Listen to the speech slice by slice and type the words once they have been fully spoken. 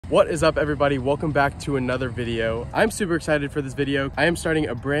What is up, everybody? Welcome back to another video. I'm super excited for this video. I am starting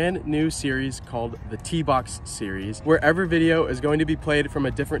a brand new series called the Tee Box series, where every video is going to be played from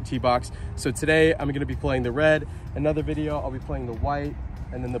a different tee box. So today I'm going to be playing the red. Another video I'll be playing the white,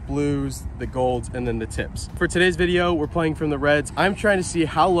 and then the blues, the golds, and then the tips. For today's video, we're playing from the reds. I'm trying to see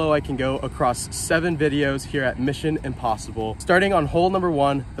how low I can go across 7 videos here at Mission Impossible. Starting on hole number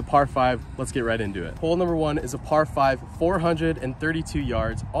 1, the par 5, let's get right into it. Hole number 1 is a par 5, 432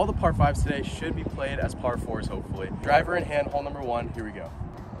 yards. All the par 5s today should be played as par 4s, hopefully. Driver in hand, hole number 1, here we go.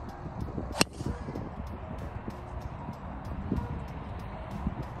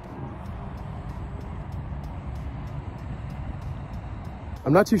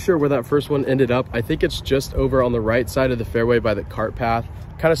 I'm not too sure where that first one ended up. I think it's just over on the right side of the fairway by the cart path.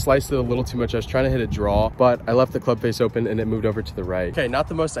 Kind of sliced it a little too much. I was trying to hit a draw, but I left the club face open and it moved over to the right. Okay, not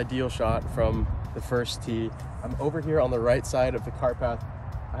the most ideal shot from the first tee. I'm over here on the right side of the cart path.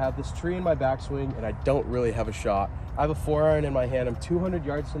 I have this tree in my backswing and I don't really have a shot. I have a 4-iron in my hand. I'm 200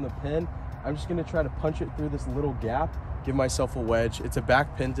 yards from the pin. I'm just gonna try to punch it through this little gap, give myself a wedge. It's a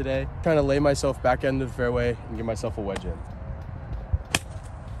back pin today. I'm trying to lay myself back end of the fairway and give myself a wedge in.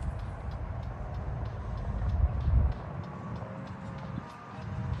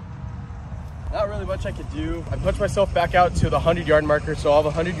 Not really much I could do. I punched myself back out to the 100-yard marker, so I'll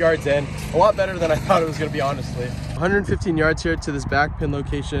have 100 yards in. A lot better than I thought it was gonna be, honestly. 115 yards here to this back pin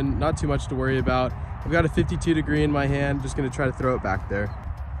location. Not too much to worry about. I've got a 52 degree in my hand. Just gonna try to throw it back there.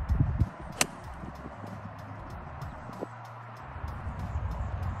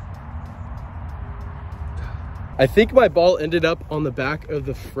 I think my ball ended up on the back of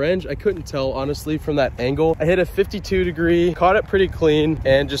the fringe. I couldn't tell, honestly, from that angle. I hit a 52 degree, caught it pretty clean,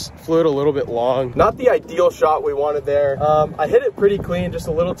 and just flew it a little bit long. Not the ideal shot we wanted there. I hit it pretty clean, just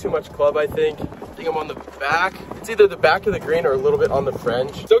a little too much club, I think. I think I'm on the back. It's either the back of the green or a little bit on the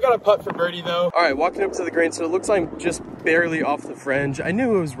fringe. Still got a putt for birdie, though. All right, walking up to the green, so it looks like I'm just barely off the fringe. I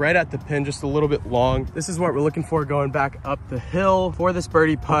knew it was right at the pin, just a little bit long. This is what we're looking for going back up the hill for this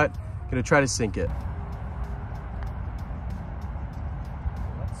birdie putt. Gonna try to sink it.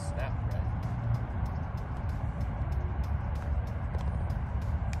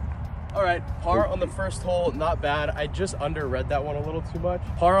 All right, par on the first hole, not bad. I just underread that one a little too much.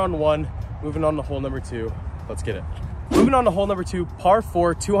 Par on 1, moving on to hole number 2. Let's get it. Moving on to hole number 2, par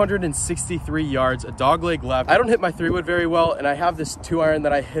 4, 263 yards, a dog leg left. I don't hit my 3-wood very well, and I have this 2-iron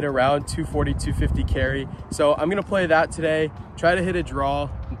that I hit around 240, 250 carry. So I'm gonna play that today, try to hit a draw,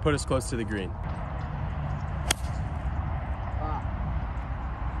 and put us close to the green.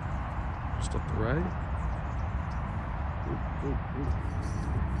 Just up the right.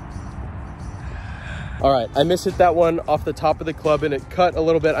 All right, I mishit that one off the top of the club and it cut a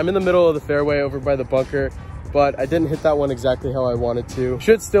little bit. I'm in the middle of the fairway over by the bunker, but I didn't hit that one exactly how I wanted to.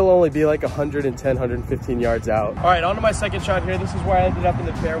 Should still only be like 110, 115 yards out. All right, on to my second shot here. This is where I ended up in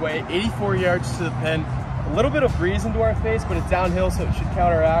the fairway, 84 yards to the pin. A little bit of breeze into our face, but it's downhill, so it should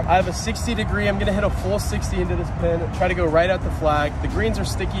counteract. I have a 60 degree. I'm gonna hit a full 60 into this pin, try to go right at the flag. The greens are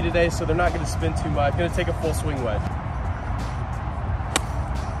sticky today, so they're not gonna spin too much. I'm gonna take a full swing wedge.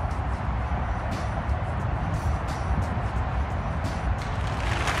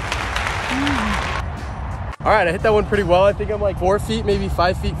 All right, I hit that one pretty well. I think I'm like 4 feet, maybe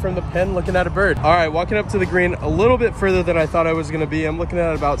 5 feet from the pin looking at a bird. All right, walking up to the green a little bit further than I thought I was gonna be. I'm looking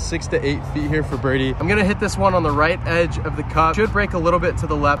at about 6 to 8 feet here for birdie. I'm gonna hit this one on the right edge of the cup. Should break a little bit to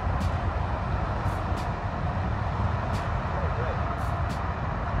the left.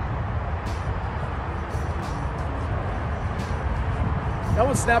 That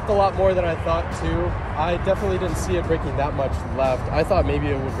one snapped a lot more than I thought too. I definitely didn't see it breaking that much left. I thought maybe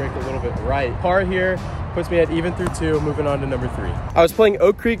it would break a little bit right. Par here puts me at even through 2, moving on to number 3. I was playing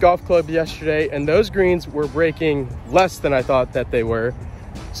Oak Creek Golf Club yesterday and those greens were breaking less than I thought that they were.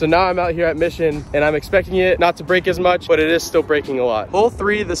 So now I'm out here at Mission and I'm expecting it not to break as much, but it is still breaking a lot. Hole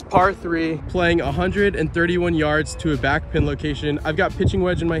 3, this par 3, playing 131 yards to a back pin location. I've got pitching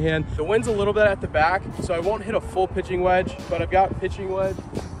wedge in my hand. The wind's a little bit at the back, so I won't hit a full pitching wedge, but I've got pitching wedge.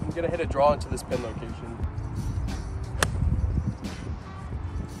 I'm gonna hit a draw into this pin location.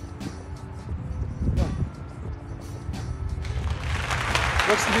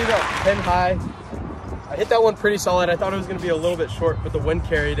 Looks to be about pin high. I hit that one pretty solid. I thought it was gonna be a little bit short, but the wind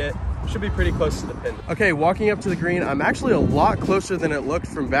carried it. Should be pretty close to the pin. Okay, walking up to the green, I'm actually a lot closer than it looked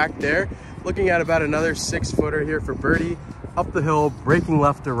from back there. Looking at about another 6-footer here for birdie. Up the hill, breaking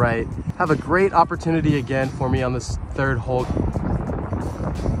left to right. Have a great opportunity again for me on this 3rd hole.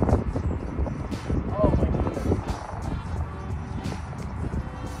 Oh my goodness.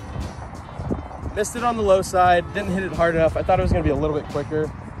 Missed it on the low side, didn't hit it hard enough. I thought it was gonna be a little bit quicker.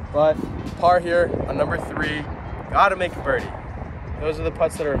 but par here on number 3. Gotta make a birdie. Those are the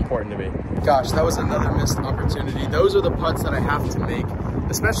putts that are important to me. Gosh, that was another missed opportunity. Those are the putts that I have to make,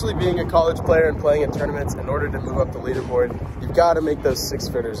 especially being a college player and playing in tournaments. In order to move up the leaderboard, you've got to make those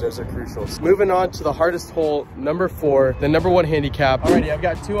 6-footers. Those are crucial. Moving on to the hardest hole, number 4, the number 1 handicap. Alrighty, I've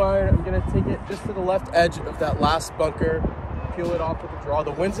got 2 iron. I'm gonna take it just to the left edge of that last bunker, peel it off with a draw. The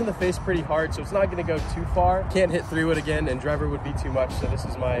wind's in the face pretty hard, so it's not gonna go too far. Can't hit 3-wood again, and driver would be too much, so this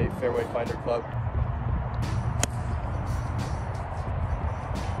is my fairway finder club.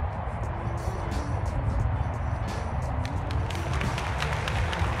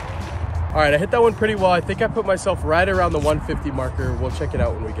 All right, I hit that one pretty well. I think I put myself right around the 150 marker. We'll check it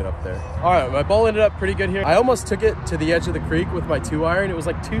out when we get up there. All right, my ball ended up pretty good here. I almost took it to the edge of the creek with my 2 iron. It was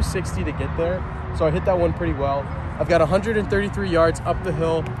like 260 to get there, so I hit that one pretty well. I've got 133 yards up the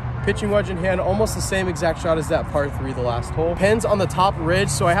hill, pitching wedge in hand, almost the same exact shot as that par 3, the last hole. Pins on the top ridge,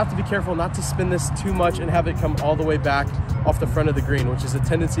 so I have to be careful not to spin this too much and have it come all the way back off the front of the green, which is a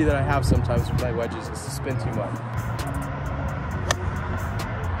tendency that I have sometimes with my wedges, is to spin too much.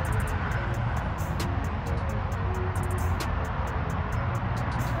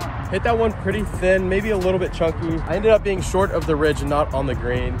 Hit that one pretty thin, maybe a little bit chunky. I ended up being short of the ridge and not on the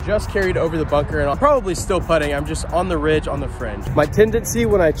green. Just carried over the bunker, and I'm probably still putting. I'm just on the ridge, on the fringe. My tendency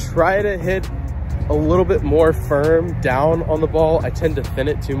when I try to hit a little bit more firm down on the ball, I tend to thin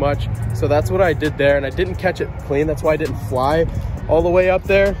it too much. So that's what I did there, and I didn't catch it clean. That's why I didn't fly all the way up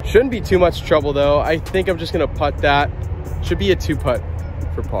there. Shouldn't be too much trouble though. I think I'm just gonna putt that. Should be a 2-putt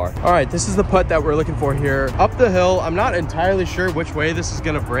for par. All right, this is the putt that we're looking for here. Up the hill, I'm not entirely sure which way this is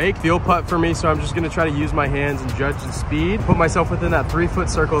gonna break. Field putt for me, so I'm just gonna try to use my hands and judge the speed. Put myself within that 3-foot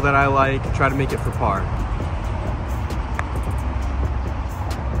circle that I like, try to make it for par.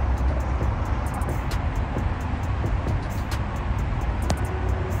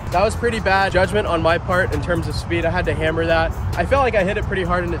 That was pretty bad judgment on my part in terms of speed. I had to hammer that. I felt like I hit it pretty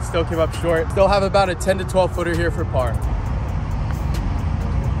hard and it still came up short. Still have about a 10 to 12 footer here for par.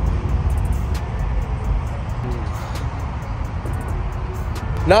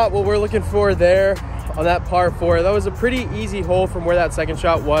 Not what we're looking for there on that par 4. That was a pretty easy hole from where that second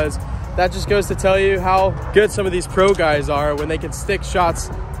shot was. That just goes to tell you how good some of these pro guys are when they can stick shots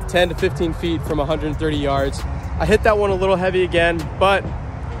 10 to 15 feet from 130 yards. I hit that one a little heavy again, but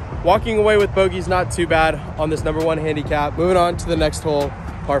walking away with bogey's not too bad on this number 1 handicap. Moving on to the next hole,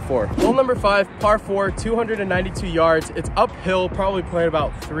 par 4. Hole number 5, par 4, 292 yards. It's uphill, probably playing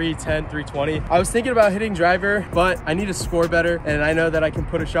about 310, 320. I was thinking about hitting driver, but I need to score better, and I know that I can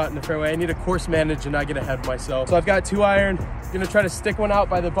put a shot in the fairway. I need to course manage and not get ahead of myself. So I've got 2 iron. Gonna try to stick one out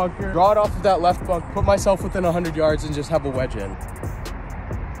by the bunker, draw it off of that left bunk, put myself within 100 yards, and just have a wedge in.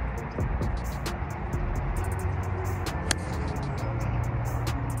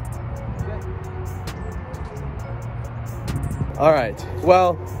 All right,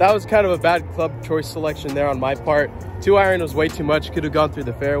 well, that was kind of a bad club choice selection there on my part. 2 iron was way too much, could have gone through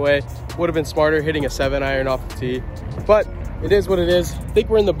the fairway. Would have been smarter hitting a 7 iron off the tee, but it is what it is. I think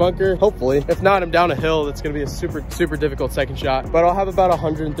we're in the bunker, hopefully. If not, I'm down a hill. That's gonna be a super difficult second shot, but I'll have about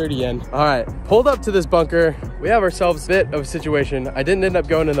 130 in. All right, pulled up to this bunker. We have ourselves a bit of a situation. I didn't end up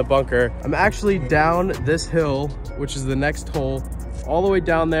going in the bunker. I'm actually down this hill, which is the next hole, all the way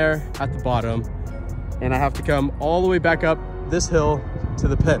down there at the bottom, and I have to come all the way back up this hill to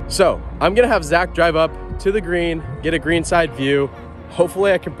the pin. So I'm gonna have Zach drive up to the green, get a green side view.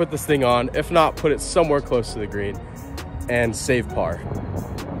 Hopefully I can put this thing on. If not, put it somewhere close to the green and save par.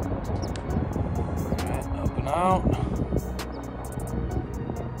 Up and out.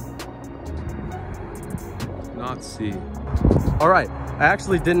 Not see. All right, I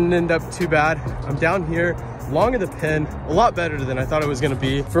actually didn't end up too bad. I'm down here, long of the pin, a lot better than I thought it was gonna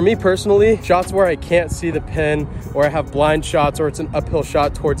be. For me personally, shots where I can't see the pin, or I have blind shots, or it's an uphill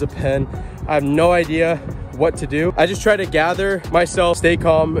shot towards a pin, I have no idea what to do. I just try to gather myself, stay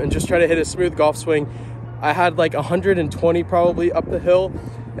calm, and just try to hit a smooth golf swing. I had like 120 probably up the hill,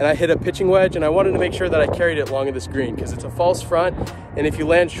 and I hit a pitching wedge, and I wanted to make sure that I carried it long of this green, because it's a false front, and if you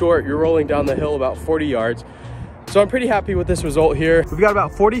land short, you're rolling down the hill about 40 yards. So I'm pretty happy with this result here. We've got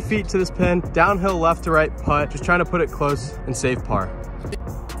about 40 feet to this pin, downhill left to right putt, just trying to put it close and save par.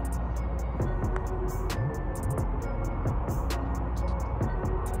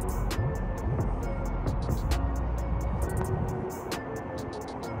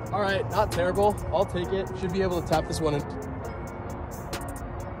 All right, not terrible. I'll take it. Should be able to tap this one in.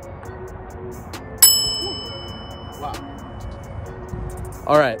 Wow.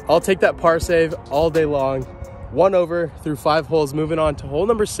 All right, I'll take that par save all day long. 1 over through 5 holes. Moving on to hole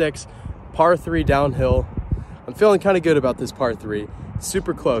number 6, par 3 downhill. I'm feeling kind of good about this par 3.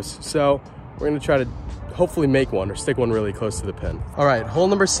 super close. So we're gonna try to hopefully make one or stick one really close to the pin. All right, hole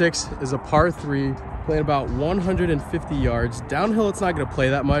number 6 is a par 3, playing about 150 yards. Downhill, it's not gonna play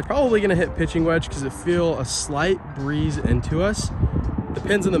that much. Probably gonna hit pitching wedge because it feel a slight breeze into us. The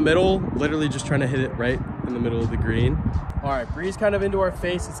pin's in the middle, literally just trying to hit it right in the middle of the green. All right, breeze kind of into our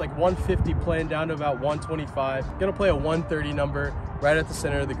face. It's like 150 playing down to about 125. Gonna play a 130 number right at the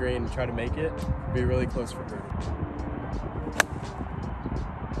center of the green and try to make it. Be really close for birdie.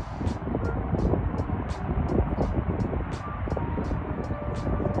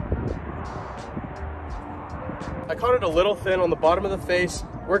 I caught it a little thin on the bottom of the face.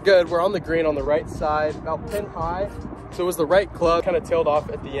 We're good, we're on the green on the right side, about pin high. So it was the right club, kind of tailed off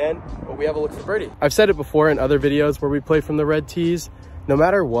at the end, but we have a look for birdie. I've said it before in other videos where we play from the red tees, no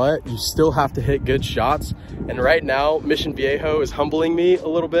matter what, you still have to hit good shots. And right now, Mission Viejo is humbling me a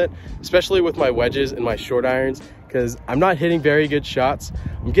little bit, especially with my wedges and my short irons, because I'm not hitting very good shots.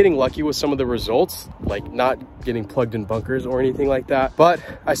 I'm getting lucky with some of the results, like not getting plugged in bunkers or anything like that. But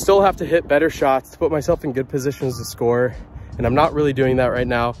I still have to hit better shots to put myself in good positions to score. And I'm not really doing that right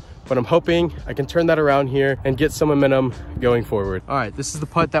now, but I'm hoping I can turn that around here and get some momentum going forward. All right, this is the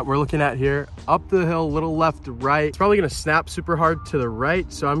putt that we're looking at here. Up the hill, little left to right. It's probably gonna snap super hard to the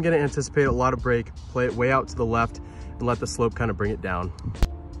right, so I'm gonna anticipate a lot of break, play it way out to the left, and let the slope kind of bring it down.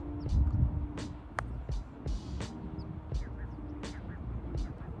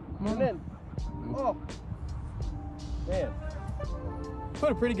 Come on in. Oh, man.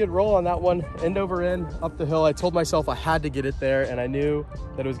 Put a pretty good roll on that one, end over end, up the hill. I told myself I had to get it there, and I knew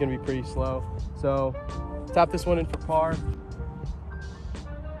that it was gonna be pretty slow. So, tap this one in for par.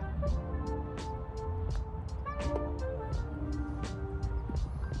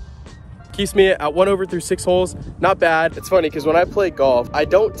 Keeps me at 1 over through 6 holes. Not bad. It's funny because when I play golf, I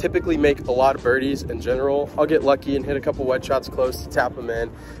don't typically make a lot of birdies in general. I'll get lucky and hit a couple wedge shots close to tap them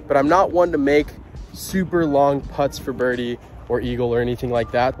in, but I'm not one to make super long putts for birdie or eagle or anything like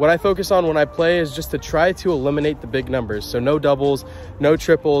that. What I focus on when I play is just to try to eliminate the big numbers. So no doubles, no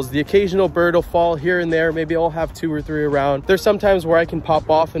triples. The occasional bird will fall here and there. Maybe I'll have 2 or 3 around. There's sometimes where I can pop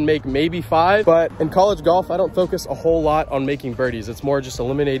off and make maybe 5, but in college golf, I don't focus a whole lot on making birdies. It's more just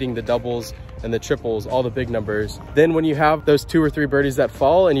eliminating the doubles and the triples, all the big numbers. Then when you have those 2 or 3 birdies that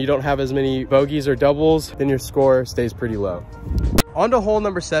fall and you don't have as many bogeys or doubles, then your score stays pretty low. On to hole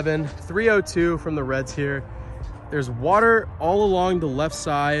number 7, 302 from the Reds here. There's water all along the left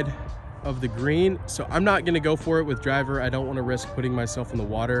side of the green, so I'm not gonna go for it with driver. I don't wanna risk putting myself in the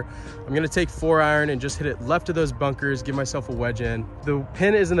water. I'm gonna take 4-iron and just hit it left of those bunkers, give myself a wedge in. The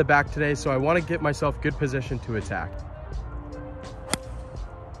pin is in the back today, so I wanna get myself good position to attack.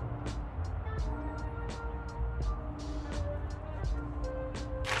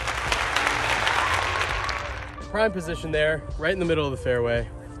 Prime position there, right in the middle of the fairway.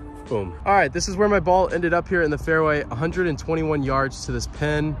 Boom. All right, this is where my ball ended up here in the fairway, 121 yards to this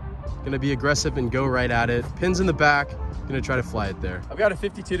pin. Gonna be aggressive and go right at it. Pin's in the back, gonna try to fly it there. I've got a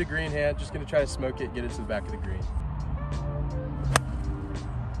 52 degree in hand, just gonna try to smoke it, get it to the back of the green.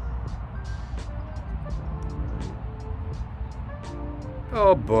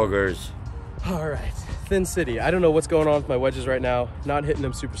 Oh, boogers. All right, Thin City. I don't know what's going on with my wedges right now. Not hitting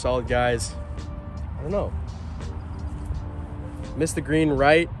them super solid, guys. I don't know. Missed the green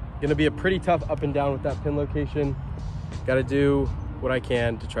right. Gonna be a pretty tough up and down with that pin location. Gotta do what I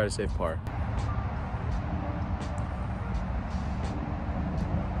can to try to save par.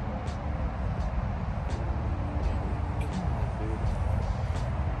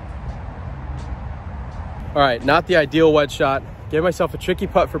 All right, not the ideal wedge shot. Gave myself a tricky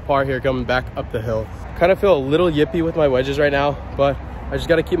putt for par here coming back up the hill. Kind of feel a little yippy with my wedges right now, but I just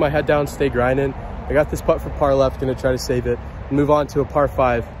gotta keep my head down, stay grinding. I got this putt for par left, gonna try to save it and move on to a par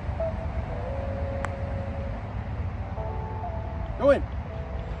 5. Go in.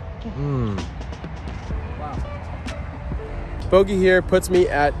 Wow. Bogey here puts me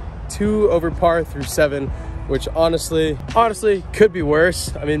at 2 over par through 7, which honestly could be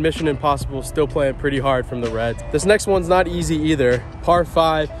worse. I mean, Mission Impossible still playing pretty hard from the Reds. This next one's not easy either. Par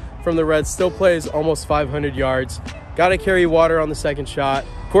 5 from the Reds, still plays almost 500 yards. Got to carry water on the second shot.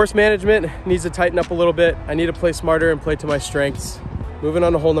 Course management needs to tighten up a little bit. I need to play smarter and play to my strengths. Moving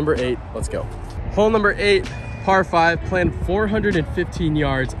on to hole number 8, let's go. Hole number 8, par 5, playing 415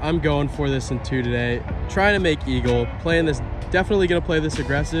 yards. I'm going for this in 2 today. Trying to make eagle, playing this, definitely gonna play this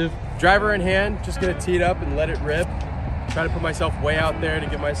aggressive. Driver in hand, just gonna tee it up and let it rip. Try to put myself way out there to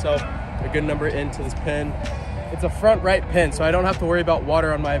get myself a good number into this pin. It's a front right pin, so I don't have to worry about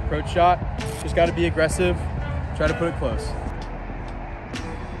water on my approach shot. Just gotta be aggressive, try to put it close.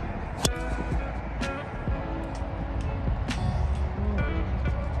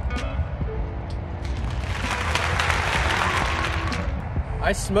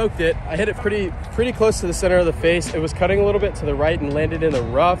 I smoked it. I hit it pretty close to the center of the face. It was cutting a little bit to the right and landed in the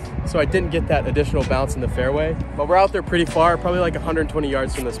rough, so I didn't get that additional bounce in the fairway. But we're out there pretty far, probably like 120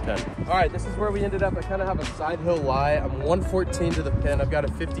 yards from this pin. All right, this is where we ended up. I kind of have a side hill lie. I'm 114 to the pin. I've got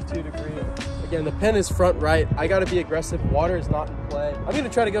a 52 degree. Again, the pin is front right. I got to be aggressive. Water is not in play. I'm going to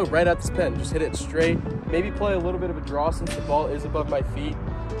try to go right at this pin. Just hit it straight. Maybe play a little bit of a draw since the ball is above my feet.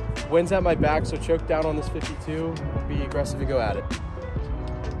 Wind's at my back, so choke down on this 52. Be aggressive and go at it.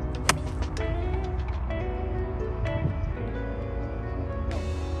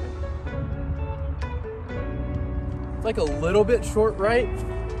 It's like a little bit short right,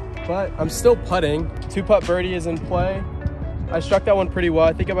 but I'm still putting. 2-putt birdie is in play. I struck that one pretty well.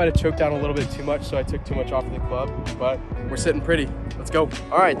 I think I might have choked down a little bit too much, so I took too much off of the club, but we're sitting pretty. Let's go.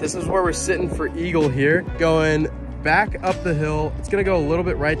 All right, this is where we're sitting for eagle here. Going back up the hill. It's gonna go a little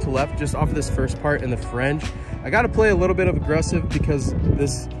bit right to left just off of this first part in the fringe. I gotta play a little bit of aggressive because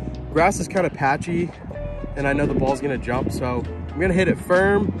this grass is kind of patchy and I know the ball's gonna jump, so I'm gonna hit it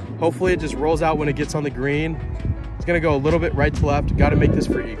firm. Hopefully it just rolls out when it gets on the green. It's gonna go a little bit right to left. Gotta make this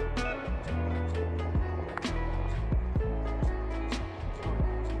for eagle.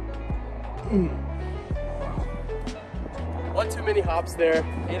 One too many hops there.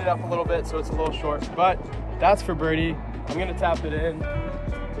 Ate it up a little bit, so it's a little short, but that's for birdie. I'm gonna tap it in.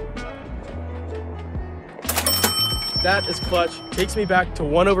 That is clutch. Takes me back to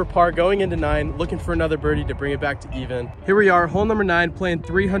 1 over par going into 9, looking for another birdie to bring it back to even. Here we are, hole number 9, playing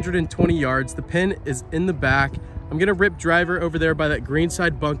 320 yards. The pin is in the back. I'm gonna rip driver over there by that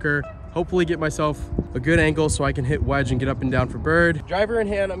greenside bunker. Hopefully get myself a good angle so I can hit wedge and get up and down for bird. Driver in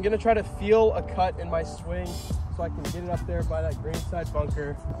hand, I'm gonna try to feel a cut in my swing so I can get it up there by that greenside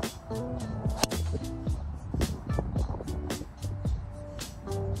bunker.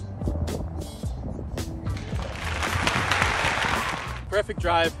 Perfect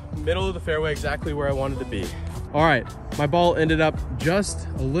drive, middle of the fairway, exactly where I wanted to be. All right, my ball ended up just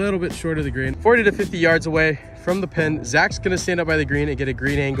a little bit short of the green, 40 to 50 yards away from the pin. Zach's gonna stand up by the green and get a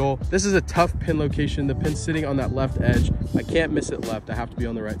green angle. This is a tough pin location. The pin's sitting on that left edge. I can't miss it left. I have to be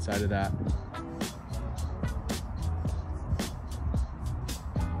on the right side of that.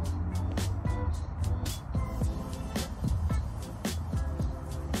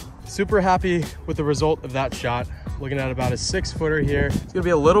 Super happy with the result of that shot. Looking at about a 6-footer here. It's gonna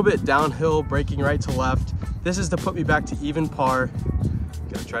be a little bit downhill, breaking right to left. This is to put me back to even par.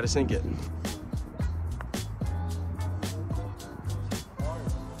 Gonna try to sink it.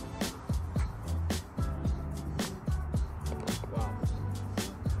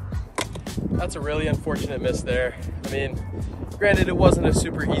 That's a really unfortunate miss there. I mean, granted it wasn't a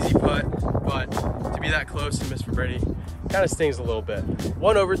super easy putt, but to be that close and miss for birdie kind of stings a little bit.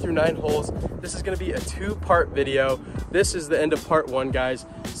 1 over through 9 holes. This is gonna be a 2-part video. This is the end of part 1, guys.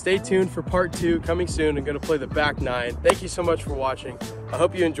 Stay tuned for part 2 coming soon. I'm gonna play the back 9. Thank you so much for watching. I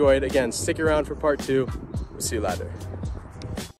hope you enjoyed. Again, stick around for part 2. We'll see you later.